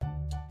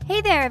Hey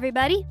there,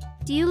 everybody!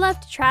 Do you love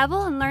to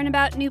travel and learn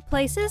about new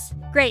places?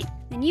 Great,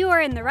 then you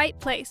are in the right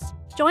place.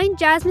 Join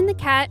Jasmine the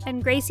cat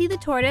and Gracie the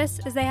tortoise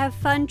as they have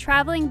fun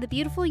traveling the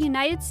beautiful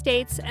United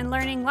States and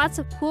learning lots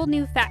of cool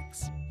new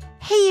facts.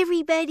 Hey,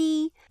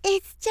 everybody!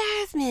 It's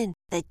Jasmine,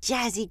 the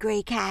jazzy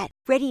gray cat,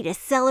 ready to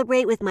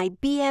celebrate with my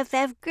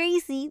BFF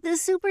Gracie, the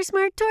super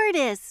smart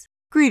tortoise.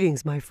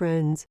 Greetings, my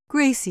friends.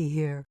 Gracie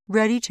here,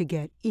 ready to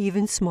get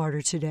even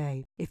smarter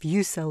today. If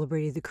you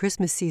celebrated the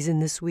Christmas season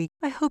this week,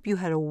 I hope you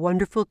had a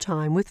wonderful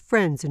time with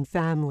friends and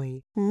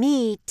family.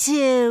 Me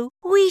too.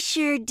 We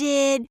sure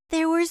did.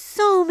 There were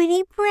so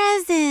many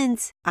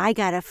presents. I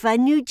got a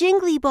fun new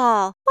jingly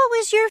ball. What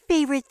was your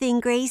favorite thing,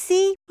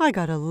 Gracie? I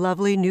got a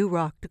lovely new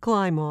rock to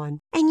climb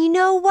on. And you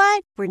know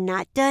what? We're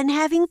not done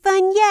having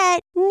fun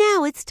yet.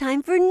 Now it's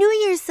time for New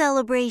Year's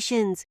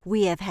celebrations.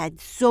 We have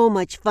had so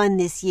much fun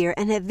this year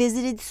and have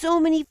visited so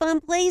many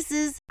fun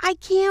places. I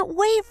can't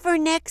wait for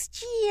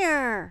next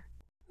year.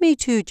 Me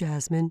too,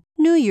 Jasmine.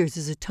 New Year's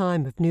is a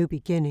time of new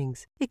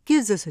beginnings. It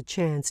gives us a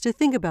chance to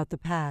think about the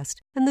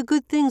past and the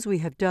good things we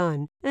have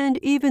done, and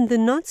even the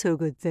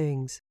not-so-good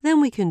things. Then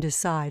we can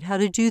decide how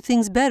to do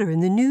things better in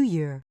the new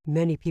year.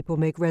 Many people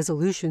make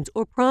resolutions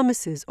or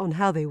promises on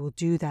how they will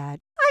do that.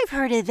 I've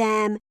heard of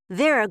them.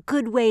 They're a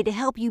good way to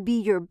help you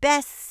be your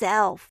best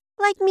self,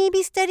 like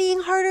maybe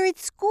studying harder at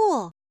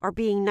school, or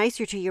being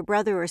nicer to your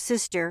brother or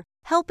sister,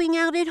 helping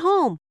out at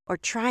home, or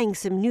trying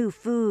some new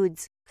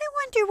foods. I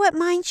wonder what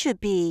mine should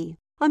be.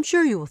 I'm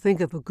sure you will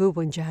think of a good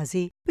one,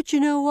 Jazzy. But you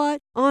know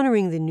what?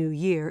 Honoring the new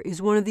year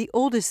is one of the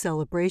oldest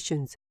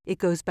celebrations. It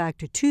goes back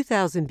to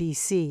 2000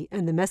 BC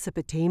and the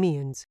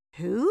Mesopotamians.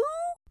 Who?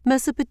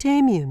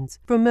 Mesopotamians,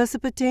 from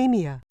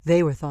Mesopotamia.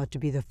 They were thought to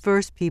be the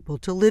first people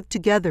to live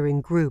together in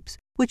groups,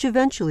 which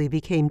eventually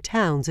became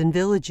towns and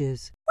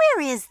villages.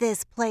 Where is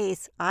this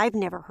place? I've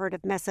never heard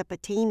of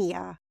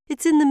Mesopotamia.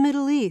 It's in the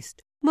Middle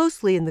East,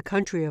 mostly in the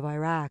country of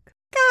Iraq.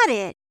 Got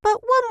it.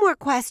 But one more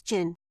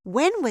question.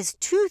 When was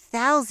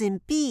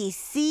 2000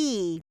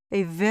 BC?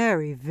 A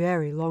very,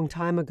 very long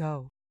time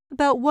ago.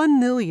 About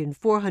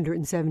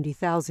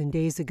 1,470,000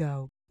 days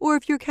ago. Or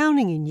if you're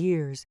counting in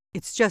years,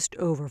 it's just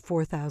over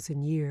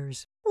 4,000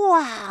 years.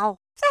 Wow,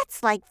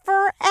 that's like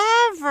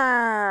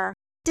forever.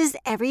 Does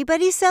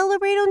everybody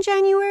celebrate on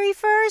January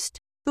 1st?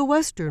 The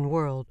Western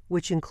world,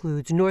 which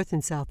includes North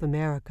and South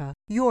America,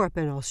 Europe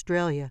and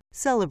Australia,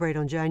 celebrate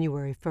on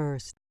January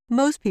 1st.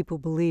 Most people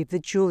believe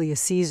that Julius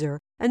Caesar,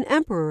 an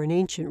emperor in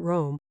ancient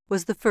Rome,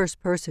 was the first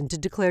person to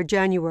declare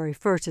January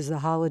 1st as a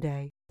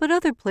holiday. But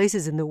other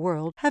places in the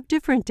world have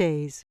different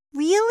days.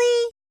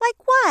 Really? Like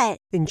what?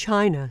 In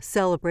China,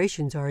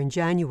 celebrations are in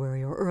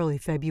January or early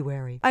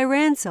February.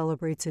 Iran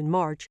celebrates in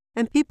March,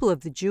 and people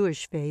of the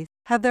Jewish faith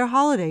have their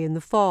holiday in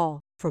the fall.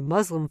 For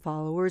Muslim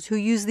followers who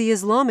use the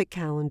Islamic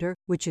calendar,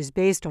 which is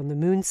based on the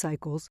moon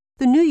cycles,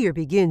 the new year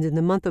begins in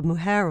the month of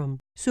Muharram.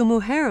 So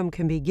Muharram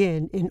can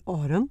begin in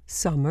autumn,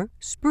 summer,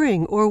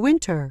 spring, or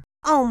winter.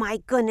 Oh my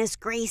goodness,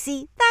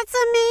 Gracie, that's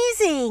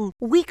amazing!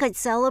 We could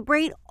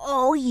celebrate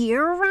all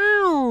year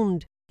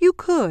round. You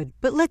could,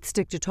 but let's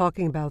stick to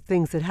talking about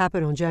things that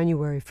happen on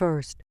January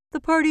 1st. The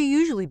party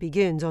usually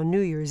begins on New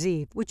Year's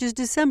Eve, which is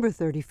December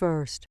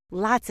 31st.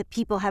 Lots of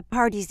people have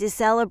parties to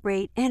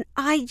celebrate, and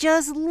I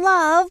just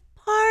love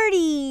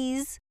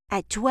parties.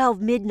 At 12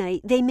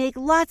 midnight, they make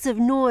lots of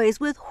noise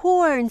with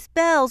horns,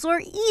 bells, or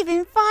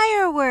even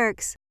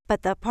fireworks.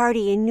 But the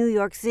party in New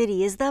York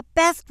City is the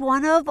best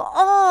one of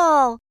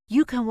all.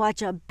 You can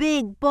watch a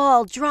big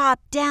ball drop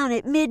down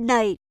at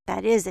midnight.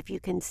 That is, if you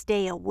can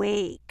stay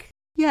awake.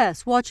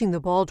 Yes, watching the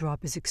ball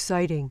drop is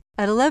exciting.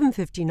 At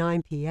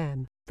 11:59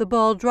 p.m., the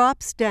ball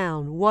drops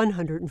down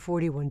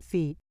 141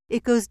 feet.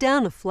 It goes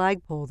down a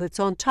flagpole that's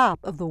on top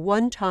of the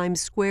One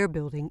Times Square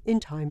building in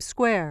Times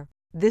Square.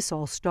 This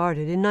all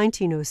started in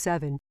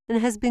 1907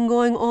 and has been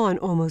going on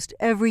almost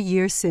every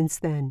year since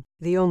then.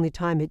 The only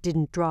time it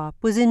didn't drop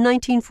was in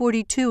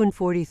 1942 and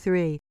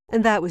 43,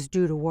 and that was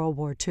due to World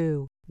War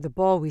II. The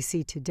ball we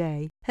see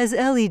today has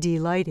LED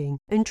lighting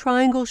and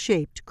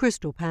triangle-shaped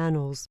crystal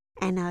panels.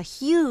 And a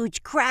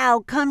huge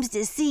crowd comes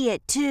to see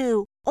it,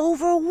 too.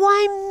 Over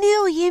 1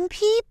 million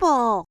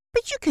people.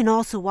 But you can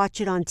also watch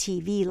it on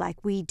TV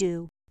like we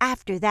do.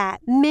 After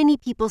that, many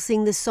people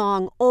sing the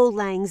song Auld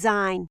Lang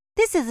Syne.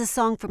 This is a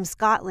song from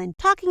Scotland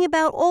talking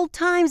about old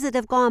times that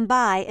have gone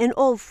by and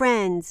old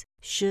friends.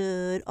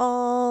 Should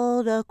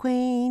old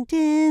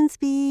acquaintance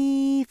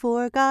be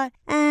forgot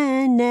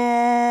and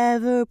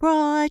never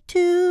brought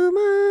to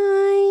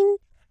mind?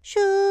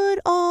 Should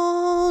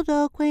old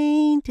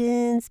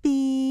acquaintance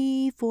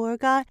be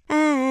forgot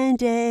and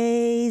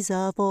days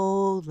of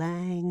Auld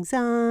Lang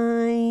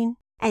Syne?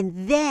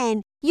 And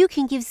then you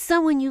can give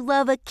someone you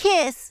love a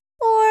kiss,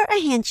 or a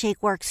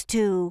handshake works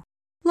too.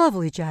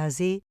 Lovely,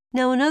 Jazzy.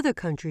 Now in other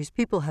countries,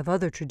 people have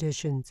other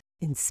traditions.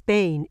 In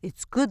Spain,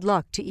 it's good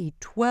luck to eat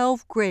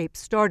 12 grapes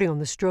starting on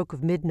the stroke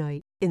of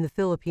midnight. In the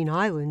Philippine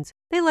Islands,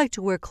 they like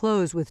to wear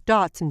clothes with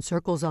dots and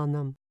circles on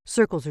them.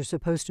 Circles are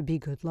supposed to be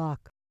good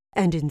luck.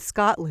 And in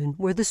Scotland,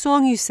 where the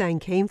song you sang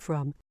came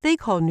from, they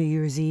call New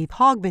Year's Eve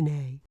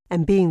Hogmanay.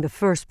 And being the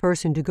first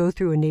person to go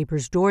through a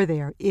neighbor's door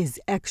there is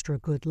extra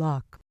good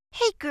luck.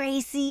 Hey,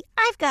 Gracie,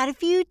 I've got a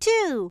few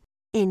too.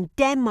 In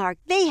Denmark,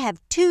 they have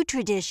 2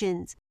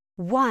 traditions.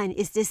 One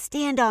is to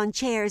stand on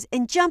chairs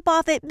and jump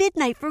off at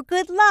midnight for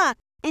good luck,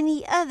 and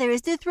the other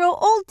is to throw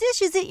old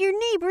dishes at your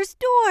neighbor's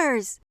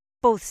doors.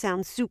 Both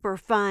sound super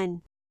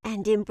fun.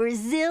 And in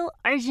Brazil,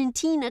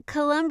 Argentina,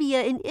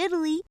 Colombia, and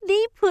Italy,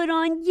 they put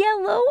on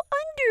yellow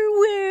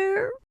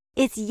underwear.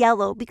 It's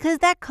yellow because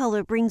that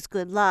color brings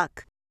good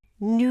luck.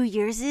 New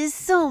Year's is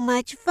so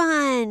much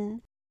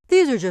fun.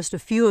 These are just a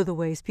few of the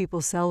ways people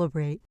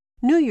celebrate.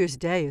 New Year's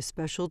Day is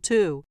special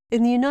too.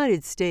 In the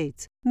United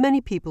States, many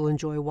people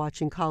enjoy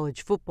watching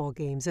college football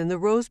games and the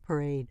Rose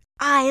Parade.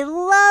 I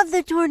love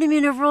the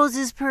Tournament of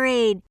Roses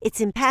Parade.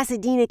 It's in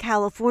Pasadena,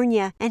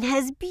 California, and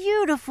has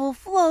beautiful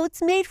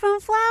floats made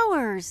from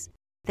flowers.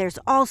 There's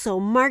also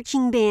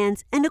marching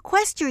bands and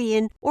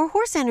equestrian or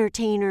horse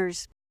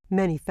entertainers.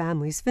 Many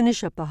families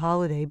finish up the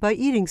holiday by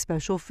eating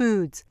special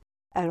foods.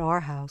 At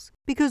our house,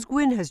 because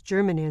Gwen has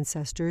German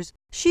ancestors,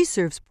 she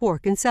serves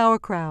pork and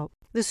sauerkraut.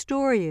 The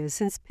story is,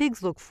 since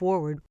pigs look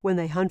forward when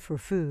they hunt for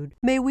food,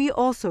 may we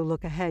also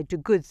look ahead to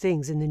good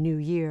things in the new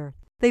year.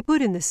 They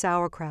put in the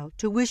sauerkraut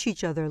to wish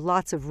each other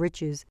lots of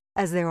riches,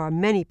 as there are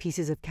many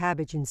pieces of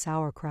cabbage in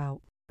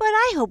sauerkraut. But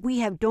I hope we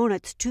have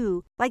donuts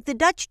too, like the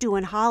Dutch do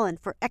in Holland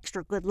for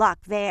extra good luck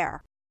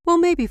there. Well,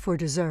 maybe for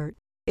dessert.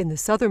 In the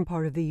southern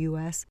part of the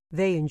U.S.,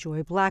 they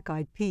enjoy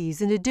black-eyed peas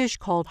in a dish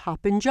called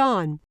Hoppin'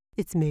 John.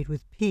 It's made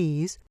with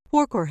peas,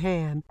 pork or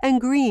ham, and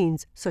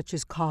greens such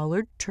as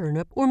collard,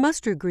 turnip, or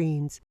mustard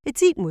greens.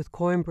 It's eaten with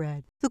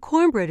cornbread. The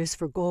cornbread is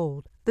for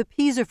gold, the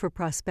peas are for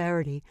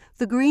prosperity,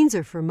 the greens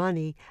are for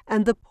money,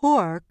 and the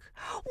pork...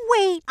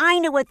 Wait, I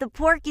know what the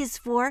pork is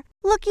for.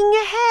 Looking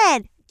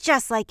ahead,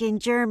 just like in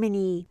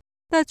Germany.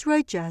 That's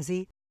right,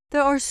 Jazzy.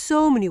 There are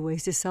so many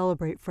ways to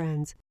celebrate,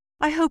 friends.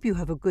 I hope you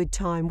have a good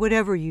time,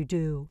 whatever you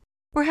do.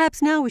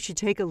 Perhaps now we should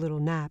take a little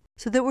nap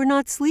so that we're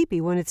not sleepy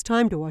when it's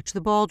time to watch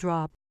the ball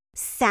drop.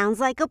 Sounds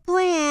like a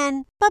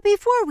plan. But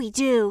before we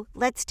do,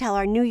 let's tell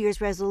our New Year's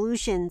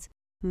resolutions.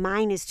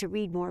 Mine is to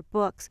read more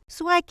books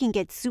so I can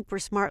get super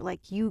smart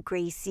like you,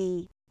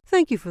 Gracie.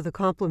 Thank you for the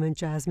compliment,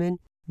 Jasmine.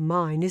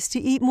 Mine is to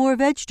eat more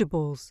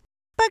vegetables.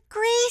 But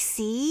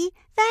Gracie,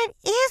 that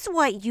is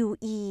what you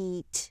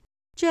eat.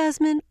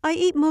 Jasmine, I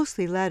eat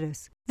mostly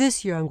lettuce.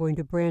 This year I'm going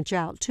to branch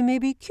out to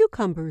maybe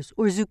cucumbers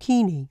or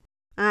zucchini.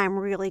 I'm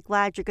really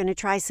glad you're going to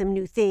try some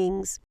new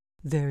things.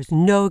 There's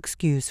no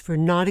excuse for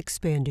not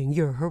expanding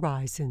your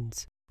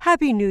horizons.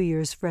 Happy New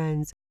Year's,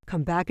 friends.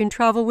 Come back and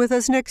travel with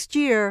us next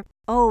year.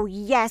 Oh,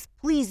 yes,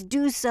 please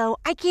do so.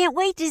 I can't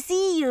wait to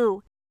see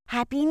you.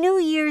 Happy New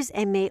Year's,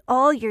 and may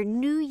all your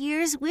New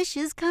Year's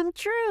wishes come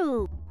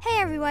true. Hey,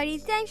 everybody.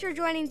 Thanks for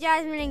joining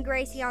Jasmine and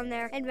Gracie on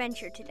their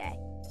adventure today.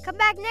 Come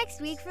back next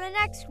week for the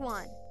next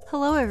one.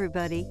 Hello,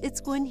 everybody. It's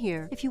Gwen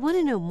here. If you want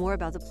to know more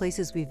about the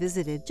places we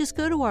visited, just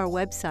go to our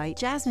website,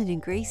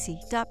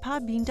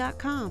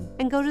 jasmineandgracie.podbean.com,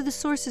 and go to the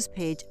sources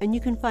page, and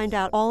you can find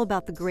out all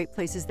about the great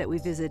places that we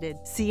visited.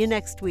 See you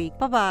next week.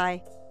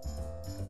 Bye-bye.